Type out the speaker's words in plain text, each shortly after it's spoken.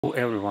Hello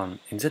everyone,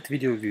 in that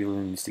video we will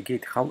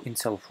investigate how in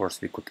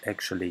Salesforce we could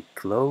actually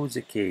close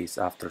a case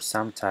after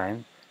some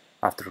time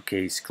after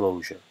case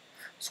closure.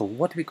 So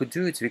what we could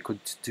do is we could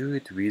do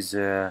it with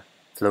a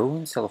flow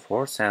in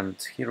Salesforce, and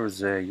here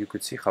is you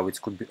could see how it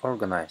could be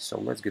organized. So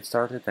let's get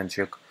started and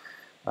check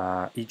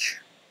each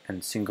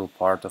and single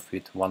part of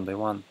it one by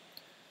one.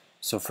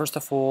 So first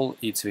of all,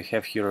 we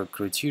have here a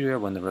criteria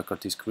when the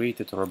record is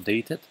created or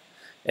updated.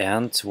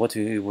 And what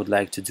we would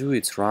like to do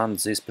is run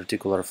this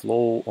particular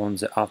flow on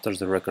after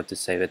the record is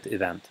saved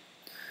event.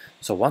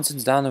 So once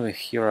it's done, we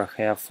here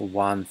have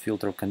one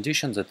filter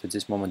condition that at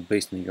this moment,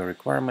 based on your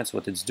requirements,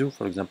 what it's do,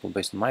 for example,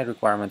 based on my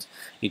requirements,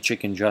 it's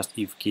checking just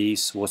if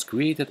case was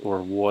created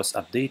or was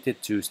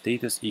updated to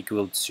status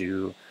equal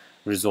to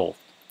resolved.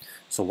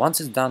 So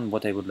once it's done,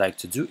 what I would like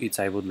to do is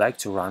I would like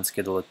to run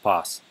scheduled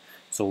pass.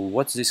 So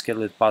what this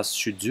scheduled pass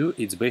should do,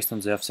 it's based on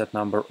the offset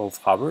number of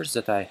hours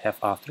that I have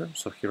after.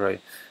 So here I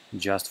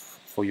just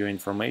for your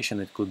information,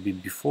 it could be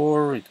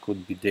before, it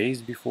could be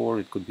days before,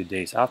 it could be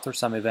days after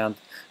some event,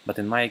 but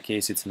in my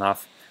case it's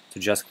enough to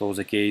just close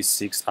a case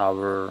 6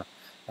 hours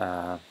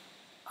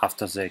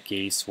after the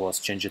case was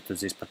changed to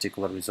this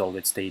particular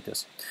resolved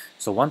status.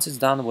 So once it's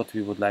done, what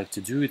we would like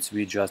to do is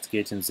we just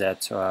get in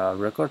that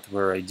record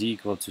where ID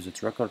equal to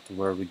that record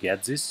where we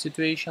get this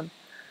situation.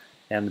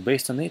 And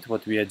based on it,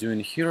 what we are doing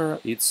here,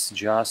 it's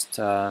just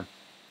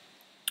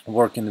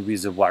working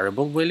with the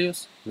variable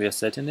values. We are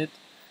setting it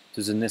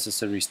to the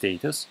necessary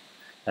status.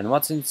 And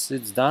once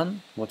it's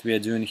done, what we are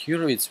doing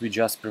here is we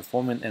just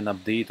performing an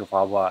update of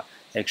our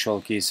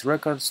actual case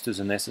records to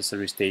the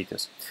necessary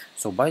status.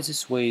 So by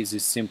this way,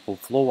 this simple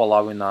flow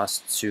allowing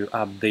us to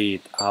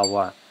update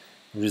our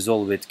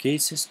resolved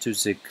cases to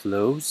the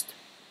closed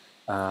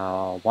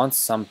once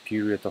some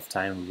period of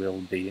time will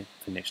be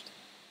finished.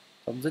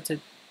 So that's it.